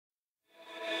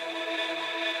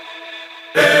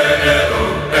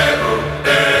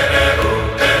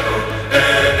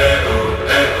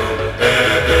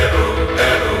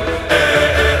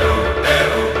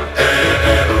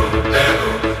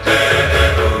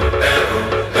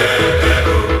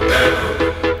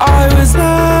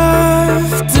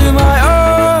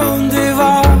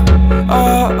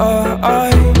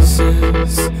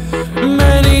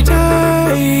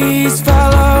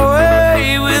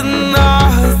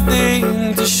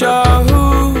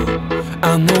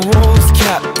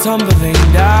tumbling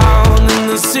down in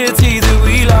the city that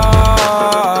we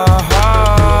love.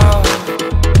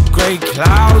 Great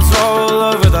clouds roll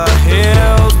over the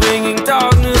hills, bringing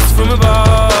darkness from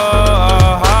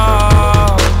above.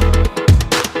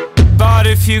 But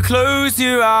if you close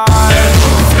your eyes,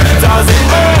 does it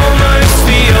almost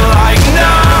feel like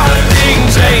nothing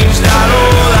changed at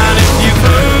all? And if you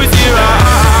close your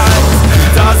eyes,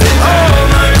 does it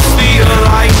almost feel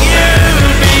like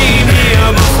you've been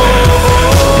here before?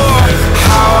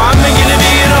 How am I gonna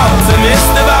be an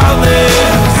optimist about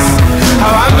this?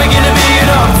 How am I gonna be an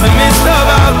optimist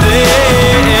about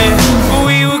this?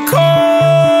 We were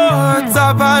caught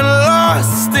up and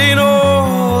lost in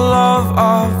all of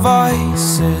our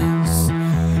vices.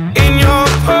 In your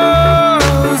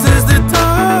pose as the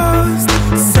dust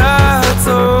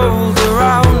settled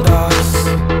around us,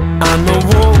 and the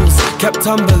walls kept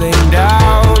tumbling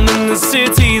down in the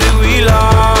city that we love.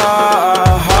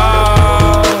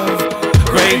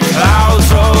 Great clouds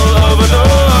roll over the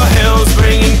hills,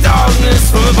 bringing darkness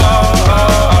from above.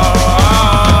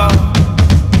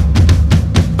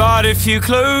 But if you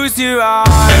close your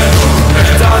eyes,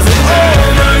 does it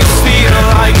almost feel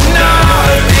like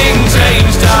nothing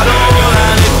changed at all?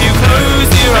 And if you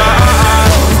close your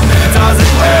eyes, does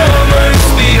it almost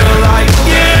feel like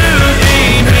you've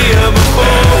been here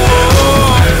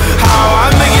before? How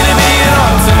am I gonna be an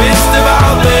optimist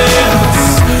about this?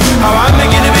 How am I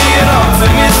gonna be an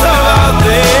optimist about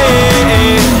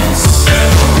this?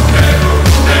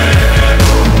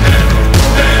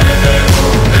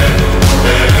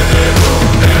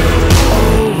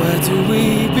 Oh, where do we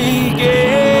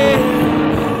begin?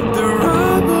 The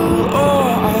rubble or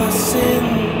our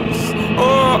sins?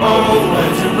 Oh,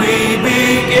 where do we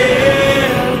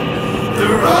begin? The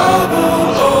rubble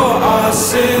or our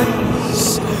sins?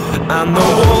 And the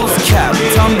walls kept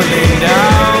tumbling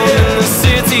down in the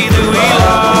city that we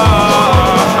love.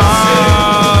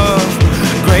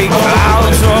 Great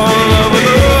clouds roll over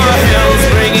the hills,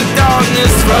 bringing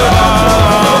darkness from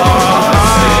above.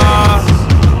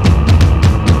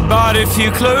 But if you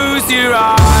close your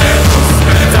eyes,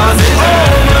 does it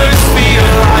almost feel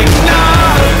like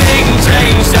nothing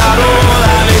changed at all?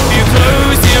 And if you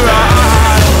close your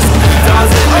eyes,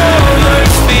 does it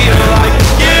almost feel like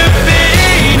you've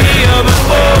been here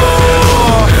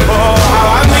before? Oh,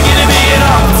 how am I gonna be an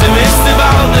optimist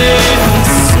about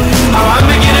this? How am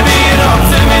I gonna be an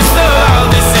optimist about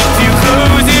this? If you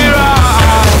close your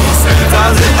eyes,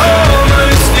 does it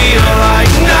almost feel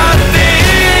like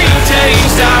nothing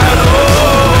changed at all?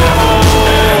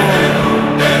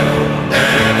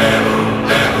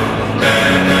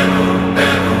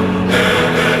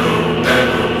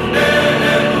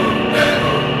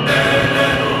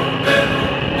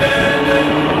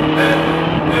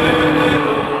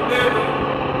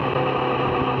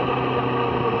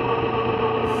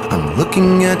 I'm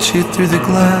looking at you through the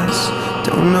glass,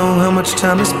 don't know how much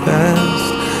time has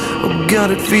passed. Oh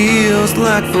God, it feels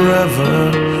like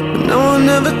forever, but no one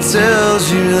ever tells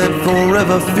you that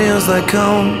forever feels like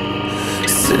home.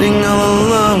 Sitting all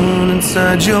alone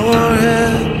inside your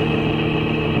head,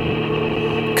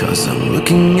 'cause I'm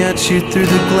looking at you through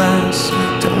the glass,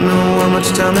 don't know how much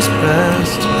time has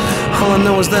passed. All I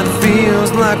know is that it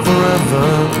feels like forever,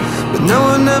 but no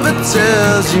one ever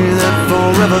tells you that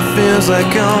forever feels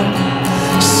like home.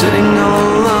 Sitting all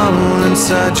alone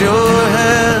inside your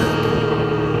head.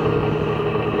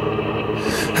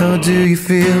 How do you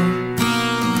feel?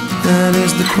 That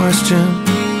is the question.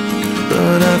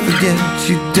 But I forget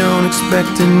you don't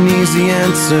expect an easy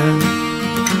answer.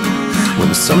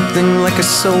 When something like a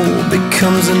soul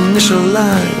becomes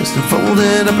initialized and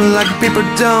folded up like paper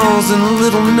dolls and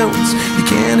little notes, you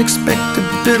can't expect a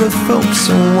bit of hope.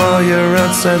 So while you're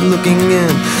outside looking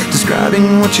in, describing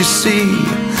what you see,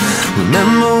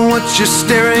 remember what you're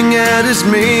staring at is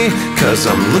me. 'Cause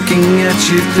I'm looking at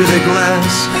you through the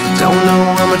glass, don't know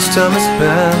how much time has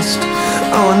passed.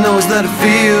 All I know is that it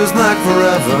feels like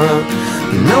forever,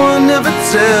 but no one ever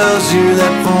tells you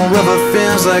that forever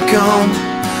feels like home.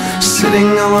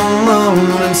 Sitting all alone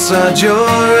inside your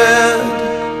head.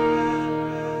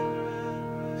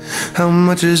 How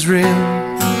much is real?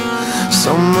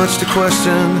 So much to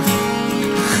question.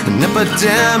 An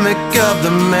epidemic of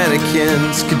the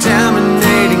mannequins,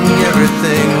 contaminating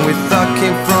everything we thought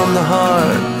came from the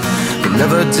heart, but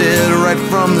never did right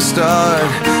from the start.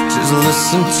 Just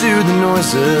listen to the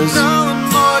noises,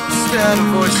 instead of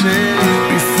voices,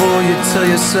 before you tell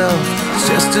yourself it's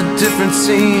just a different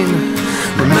scene.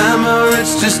 Remember,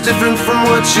 it's just different from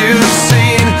what you've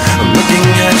seen. I'm looking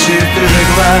at you through the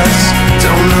glass,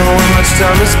 don't know how much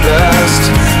time has passed,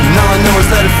 and all I know is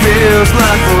that it feels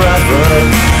like forever,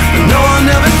 but no one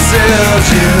else never tells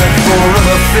you that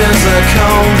forever feels like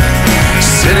home,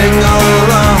 sitting all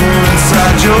alone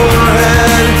inside your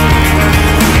head.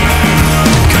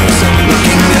 'Cause I'm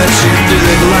looking at you through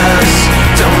the glass,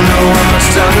 don't know how much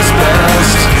time has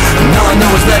passed, and all I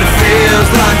know is that it feels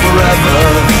like forever.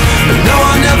 But no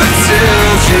one ever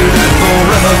tells you that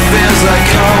forever feels like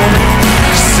home,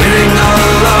 sitting all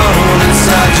alone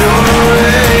inside your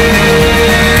head.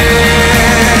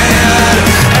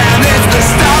 And it's the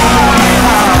stars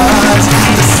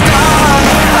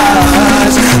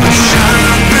that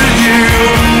shine for you.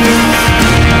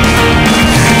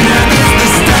 And it's the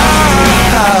stars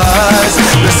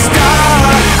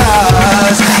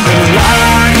that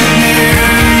light you,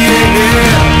 yeah.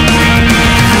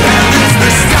 And it's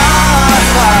the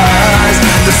stars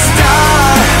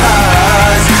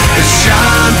that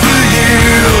shine for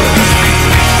you.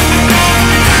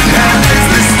 And it's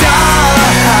the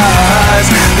stars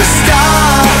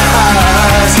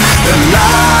that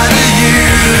light you,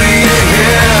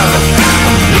 yeah.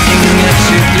 I'm looking at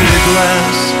you through the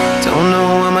glass, don't know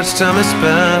how much time has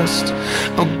passed.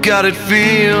 Oh God, it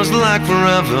feels like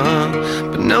forever,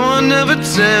 but no one ever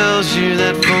tells you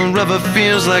that forever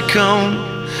feels like home,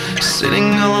 sitting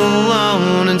all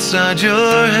alone inside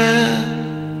your head.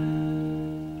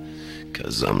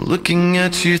 'Cause I'm looking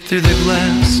at you through the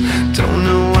glass, don't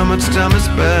know how much time has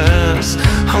passed.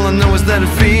 All I know is that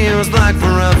it feels like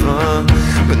forever,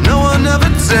 but no one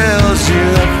ever tells you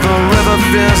that forever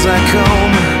feels like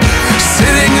home,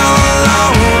 sitting all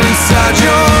alone inside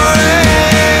your head.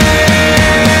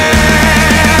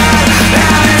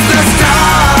 And it's the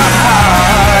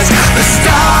stars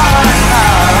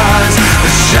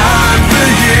that shine for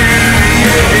you,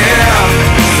 yeah.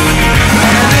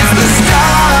 And it's the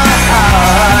stars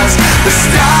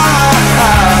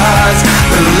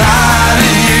that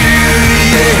light you,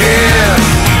 yeah.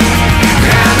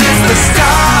 And it's the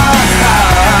stars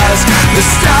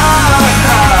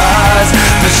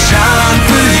that shine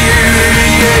for you,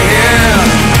 yeah.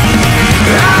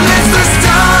 And it's the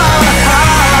stars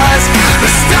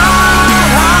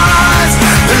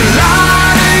that light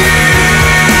you,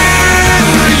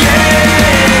 yeah, yeah.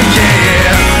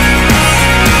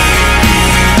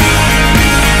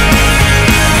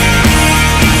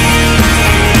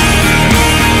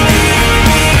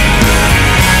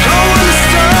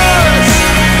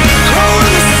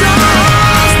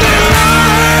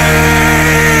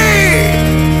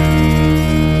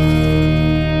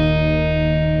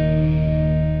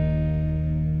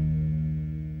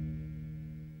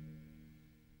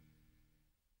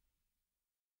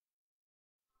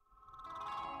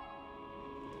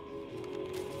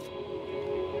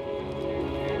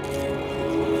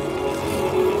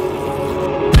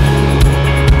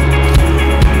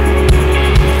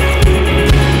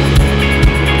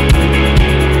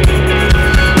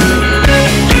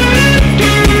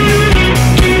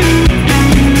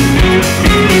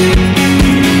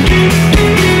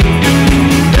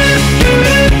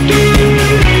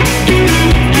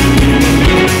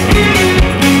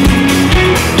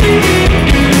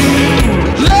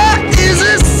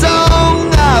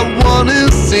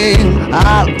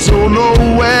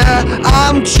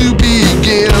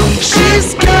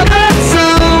 She's got that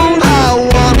song I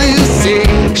wanna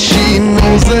sing. She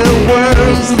knows that